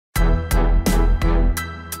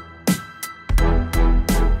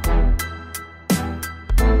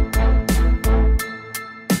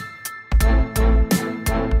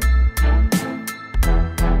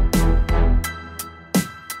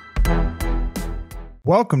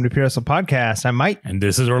Welcome to Pure Hustle Podcast. I'm Mike. And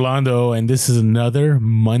this is Orlando, and this is another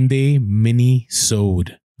Monday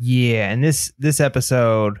mini-sode. Yeah, and this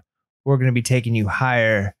episode, we're going to be taking you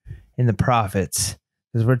higher in the profits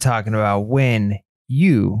because we're talking about when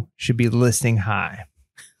you should be listing high.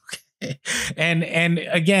 And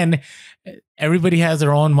again, everybody has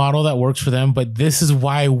their own model that works for them, but this is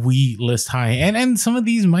why we list high. And some of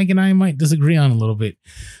these Mike and I might disagree on a little bit.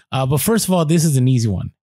 But first of all, this is an easy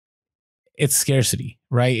one. It's scarcity,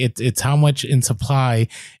 right? It's how much in supply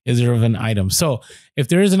is there of an item. So if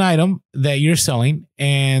there is an item that you're selling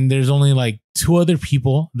and there's only like two other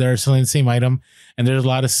people that are selling the same item and there's a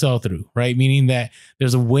lot of sell through, right? Meaning that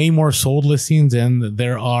there's a way more sold listings than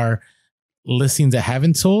there are listings that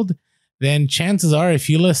haven't sold, then chances are if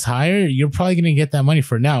you list higher, you're probably going to get that money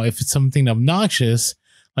for now. If it's something obnoxious,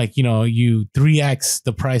 like, you 3x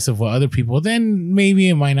the price of what other people, then maybe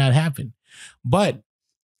it might not happen. But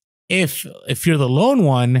if you're the lone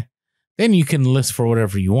one, then you can list for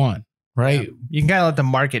whatever you want, right? Yeah. You can kind of let the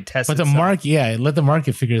market test it. But let the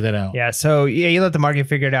market figure that out. Yeah, so you let the market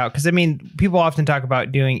figure it out. Because, I mean, people often talk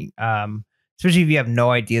about doing, especially if you have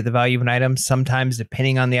no idea the value of an item, sometimes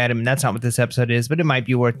depending on the item, and that's not what this episode is, but it might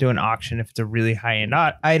be worth doing an auction if it's a really high-end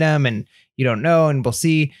item and you don't know, and we'll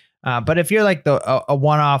see. But if you're like a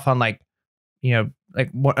one-off on like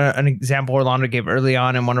an example Orlando gave early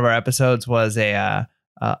on in one of our episodes was a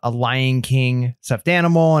Lion King stuffed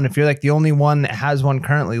animal. And if you're like the only one that has one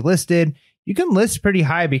currently listed, you can list pretty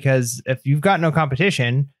high because if you've got no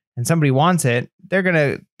competition and somebody wants it, they're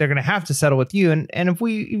gonna have to settle with you. And if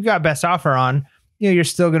you've got best offer on, you're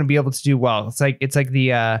still gonna be able to do well. It's like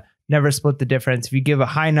the never split the difference. If you give a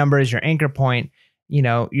high number as your anchor point,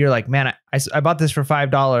 you're like, man, I bought this for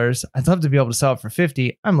 $5. I'd love to be able to sell it for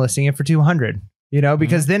 50. I'm listing it for 200.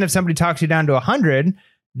 Because then if somebody talks you down to 100,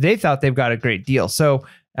 they thought they've got a great deal. So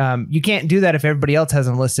you can't do that if everybody else has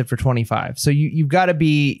them listed for 25. So you've got to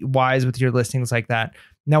be wise with your listings like that.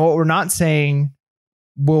 Now, what we're not saying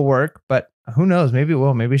will work, but who knows? Maybe it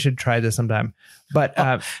will. Maybe we should try this sometime. But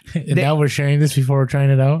now we're sharing this before we're trying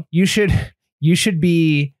it out. You should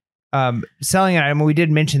be selling an item. We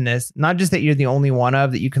did mention this, not just that you're the only one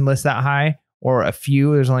of that you can list that high, or a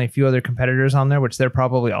few. There's only a few other competitors on there, which they're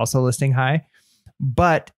probably also listing high.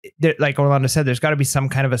 But like Orlando said, there's got to be some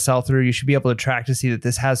kind of a sell through. You should be able to track to see that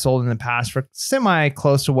this has sold in the past for semi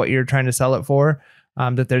close to what you're trying to sell it for,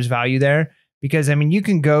 that there's value there. Because, I mean, you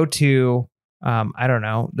can go to, I don't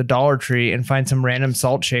know, the Dollar Tree and find some random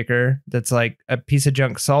salt shaker that's like a piece of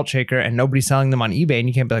junk salt shaker and nobody's selling them on eBay. And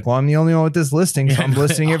you can't be like, well, I'm the only one with this listing, so I'm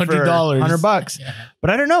listing it for $100. Yeah.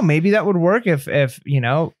 But I don't know, maybe that would work if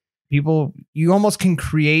people, you almost can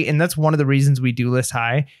create, and that's one of the reasons we do list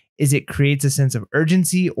high, is it creates a sense of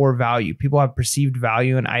urgency or value. People have perceived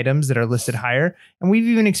value in items that are listed higher. And we've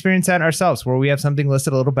even experienced that ourselves where we have something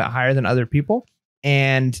listed a little bit higher than other people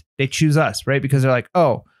and they choose us, right? Because they're like,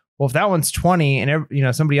 oh, well, if that one's 20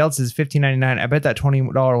 and somebody else is $15.99, I bet that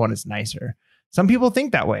 $20 one is nicer. Some people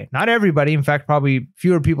think that way. Not everybody. In fact, probably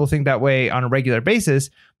fewer people think that way on a regular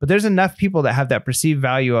basis, but there's enough people that have that perceived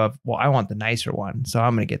value of, well, I want the nicer one, so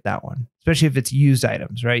I'm going to get that one, especially if it's used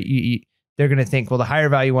items, right? They're going to think, well, the higher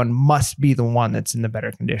value one must be the one that's in the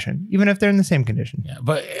better condition, even if they're in the same condition. Yeah,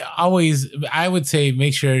 but always, I would say,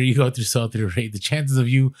 make sure you go through sell-through rate. The chances of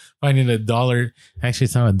you finding $1, actually,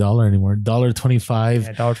 it's not $1 anymore,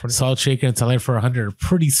 $1.25 salt shaker and selling it for $100 are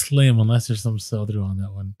pretty slim unless there's some sell-through on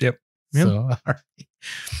that one. Yep. So, all right.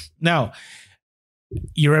 Now,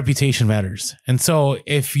 your reputation matters. And so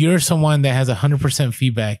if you're someone that has 100%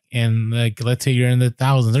 feedback and like, let's say you're in the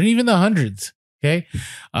thousands or even the hundreds, okay.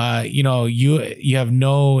 You have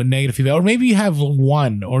no negative feedback, or maybe you have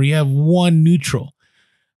one, or you have one neutral,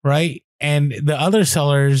 right? And the other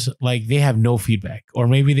sellers, like, they have no feedback, or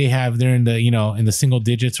maybe they're in the, in the single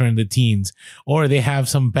digits or in the teens, or they have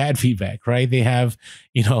some bad feedback, right? They have,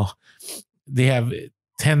 they have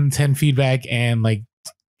 10 feedback and like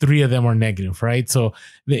 3 of them are negative, right? So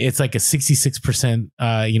it's like a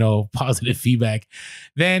 66%, positive feedback.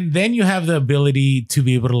 Then you have the ability to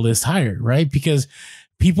be able to list higher, right? Because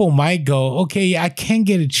people might go, okay, I can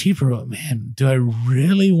get it cheaper, but man, do I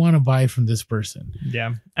really want to buy from this person?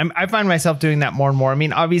 Yeah. I find myself doing that more and more. I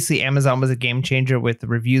mean, obviously Amazon was a game changer with the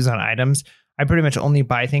reviews on items. I pretty much only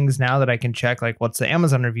buy things now that I can check, like, what's the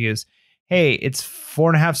Amazon reviews? Hey, it's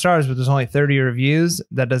 4.5 stars, but there's only 30 reviews.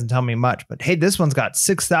 That doesn't tell me much. But hey, this one's got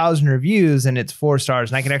 6,000 reviews and it's 4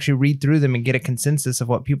 stars. And I can actually read through them and get a consensus of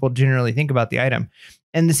what people generally think about the item.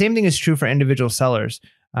 And the same thing is true for individual sellers.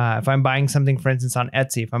 If I'm buying something, for instance, on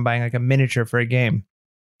Etsy, if I'm buying like a miniature for a game,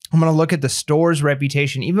 I'm going to look at the store's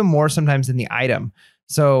reputation even more sometimes than the item.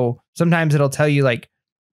 So sometimes it'll tell you, like,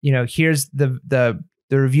 here's the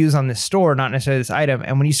the reviews on this store, not necessarily this item.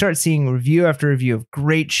 And when you start seeing review after review of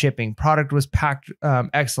great shipping, product was packed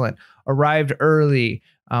excellent, arrived early,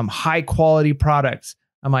 high quality products,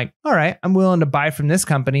 I'm like, all right, I'm willing to buy from this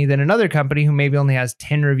company than another company who maybe only has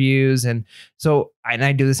 10 reviews. And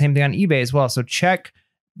I do the same thing on eBay as well. So check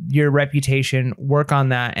your reputation, work on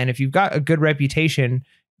that. And if you've got a good reputation,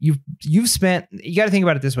 you got to think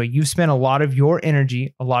about it this way. You've spent a lot of your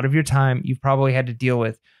energy, a lot of your time. You've probably had to deal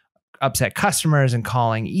with upset customers and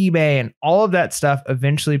calling eBay, and all of that stuff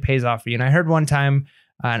eventually pays off for you. And I heard one time,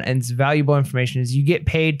 and it's valuable information, is you get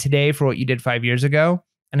paid today for what you did 5 years ago.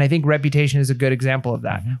 And I think reputation is a good example of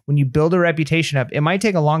that. Mm-hmm. When you build a reputation up, it might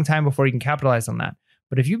take a long time before you can capitalize on that.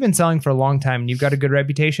 But if you've been selling for a long time and you've got a good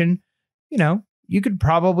reputation, you could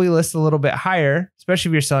probably list a little bit higher, especially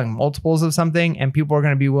if you're selling multiples of something, and people are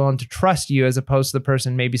going to be willing to trust you as opposed to the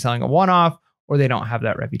person maybe selling a one-off, or they don't have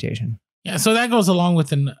that reputation. Yeah, so that goes along with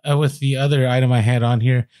the other item I had on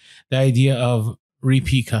here, the idea of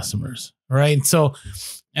repeat customers, right? So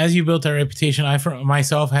as you build that reputation, I for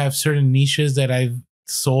myself have certain niches that I've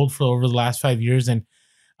sold for over the last 5 years, and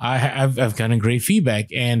I've gotten great feedback,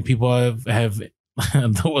 and people have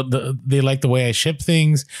they like the way I ship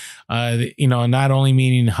things, not only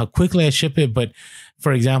meaning how quickly I ship it, but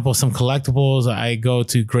for example, some collectibles, I go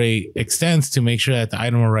to great extents to make sure that the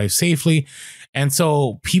item arrives safely. And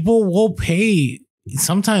so people will pay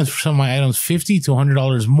sometimes for some of my items $50 to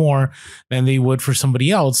 $100 more than they would for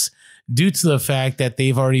somebody else, due to the fact that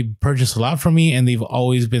they've already purchased a lot from me and they've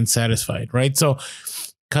always been satisfied, right? So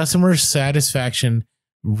customer satisfaction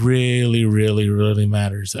really, really, really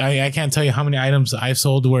matters. I can't tell you how many items I've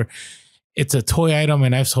sold where it's a toy item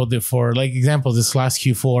and I've sold it for, like, example, this last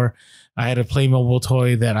Q4, I had a Playmobil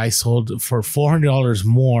toy that I sold for $400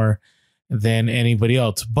 more than anybody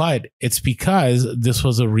else. But it's because this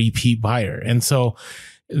was a repeat buyer. And so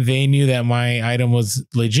they knew that my item was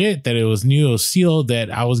legit, that it was new, it was sealed,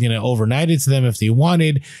 that I was going to overnight it to them if they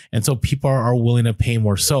wanted. And so people are willing to pay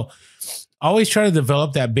more. So always try to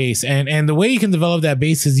develop that base. And the way you can develop that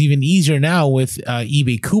base is even easier now with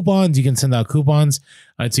eBay coupons. You can send out coupons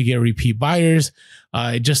to get repeat buyers.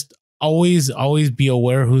 Just always be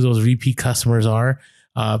aware who those repeat customers are,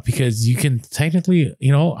 because you can technically,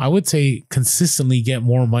 I would say consistently get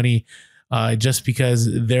more money just because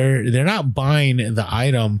they're not buying the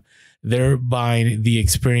item, they're buying the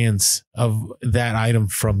experience of that item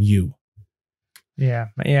from you. Yeah.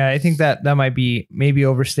 I think that might be maybe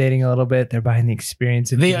overstating a little bit. They're buying the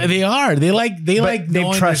experience. They like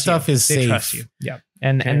knowing their stuff is safe. They trust you. Yeah.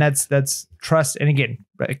 And that's trust. And again,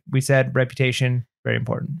 like we said, reputation, very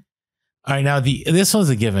important. All right. Now this one's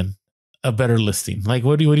a given, a better listing. Like,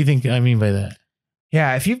 what do you think I mean by that?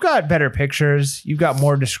 Yeah. If you've got better pictures, you've got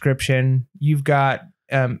more description, you've got,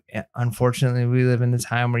 unfortunately we live in the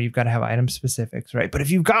time where you've got to have item specifics, right? But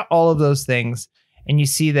if you've got all of those things, and you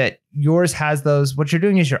see that yours has those, what you're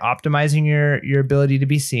doing is you're optimizing your ability to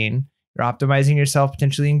be seen. You're optimizing yourself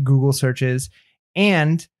potentially in Google searches.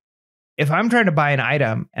 And if I'm trying to buy an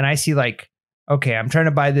item and I see like, okay, I'm trying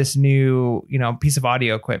to buy this new, piece of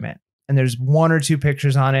audio equipment, and there's one or two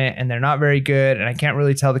pictures on it and they're not very good, and I can't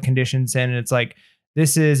really tell the conditions in, and it's like,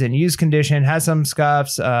 this is in used condition, has some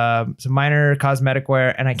scuffs, some minor cosmetic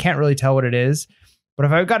wear, and I can't really tell what it is. But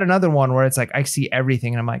if I've got another one where it's like, I see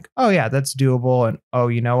everything and I'm like, oh yeah, that's doable. And oh,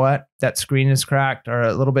 you know what? That screen is cracked or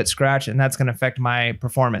a little bit scratched, and that's going to affect my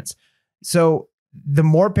performance. So the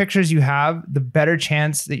more pictures you have, the better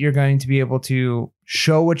chance that you're going to be able to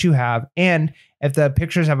show what you have. And if the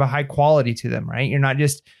pictures have a high quality to them, right? You're not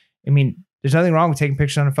just, there's nothing wrong with taking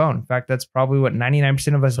pictures on a phone. In fact, that's probably what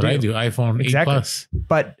 99% of us do. I do. iPhone 8 Plus.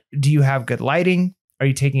 But do you have good lighting? Are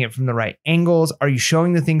you taking it from the right angles? Are you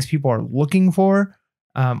showing the things people are looking for?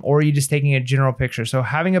 Or are you just taking a general picture? So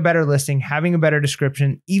having a better listing, having a better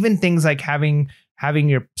description, even things like having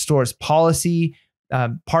your store's policy.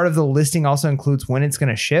 Part of the listing also includes when it's going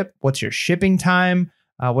to ship, what's your shipping time,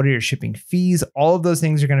 what are your shipping fees. All of those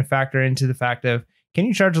things are going to factor into the fact of, can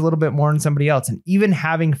you charge a little bit more than somebody else? And even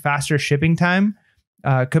having faster shipping time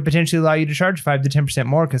could potentially allow you to charge 5 to 10%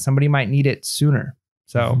 more because somebody might need it sooner.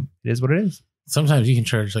 So It is what it is. Sometimes you can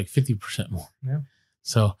charge like 50% more. Yeah.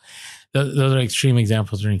 So those are extreme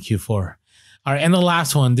examples during Q4. All right. And the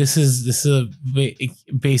last one, this is a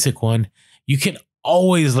basic one. You can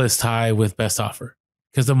always list high with best offer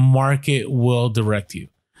because the market will direct you.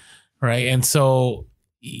 Right. And so,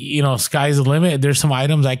 sky's the limit. There's some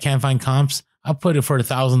items I can't find comps. I'll put it for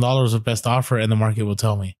 $1,000 with best offer and the market will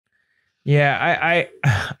tell me. Yeah.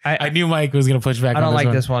 I knew Mike was going to push back. I don't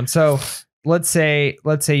like this one. So let's say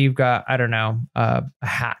you've got, I don't know, a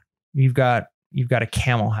hat. You've got a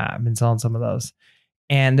camel hat. I've been selling some of those.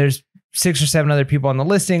 And there's 6 or 7 other people on the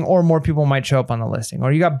listing, or more people might show up on the listing,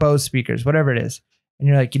 or you got Bose speakers, whatever it is. And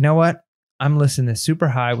you're like, you know what? I'm listing this super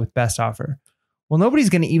high with best offer. Well, nobody's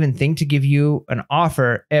going to even think to give you an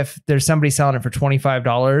offer if there's somebody selling it for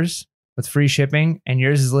 $25 with free shipping and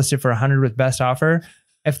yours is listed for $100 with best offer.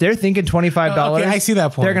 If they're thinking $25, okay, I see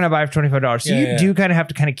that point. They're going to buy for $25. So you do kind of have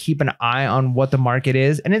to kind of keep an eye on what the market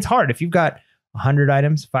is. And it's hard if you've got 100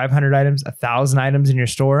 items, 500 items, 1,000 items in your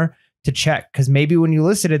store to check. Because maybe when you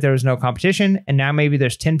listed it, there was no competition. And now maybe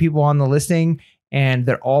there's 10 people on the listing and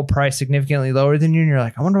they're all priced significantly lower than you. And you're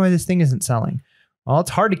like, I wonder why this thing isn't selling. Well,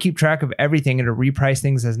 it's hard to keep track of everything and to reprice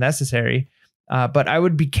things as necessary. But I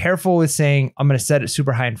would be careful with saying, I'm going to set it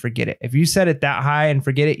super high and forget it. If you set it that high and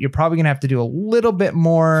forget it, you're probably going to have to do a little bit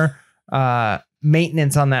more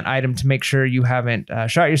maintenance on that item to make sure you haven't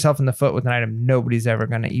shot yourself in the foot with an item nobody's ever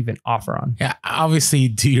going to even offer on. Yeah, obviously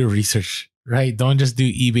do your research, right? Don't just do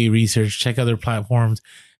eBay research. Check other platforms.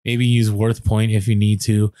 Maybe use WorthPoint if you need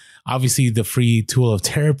to. Obviously, the free tool of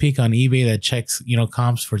TerraPeak on eBay that checks,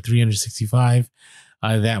 comps for 365.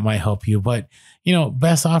 That might help you. But,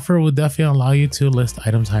 best offer would definitely allow you to list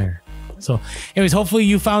items higher. So anyways, hopefully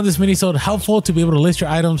you found this mini-sode helpful to be able to list your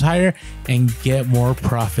items higher and get more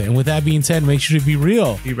profit. And with that being said, make sure to be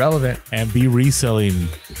real, be relevant, and be reselling.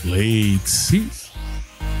 Late. Peace.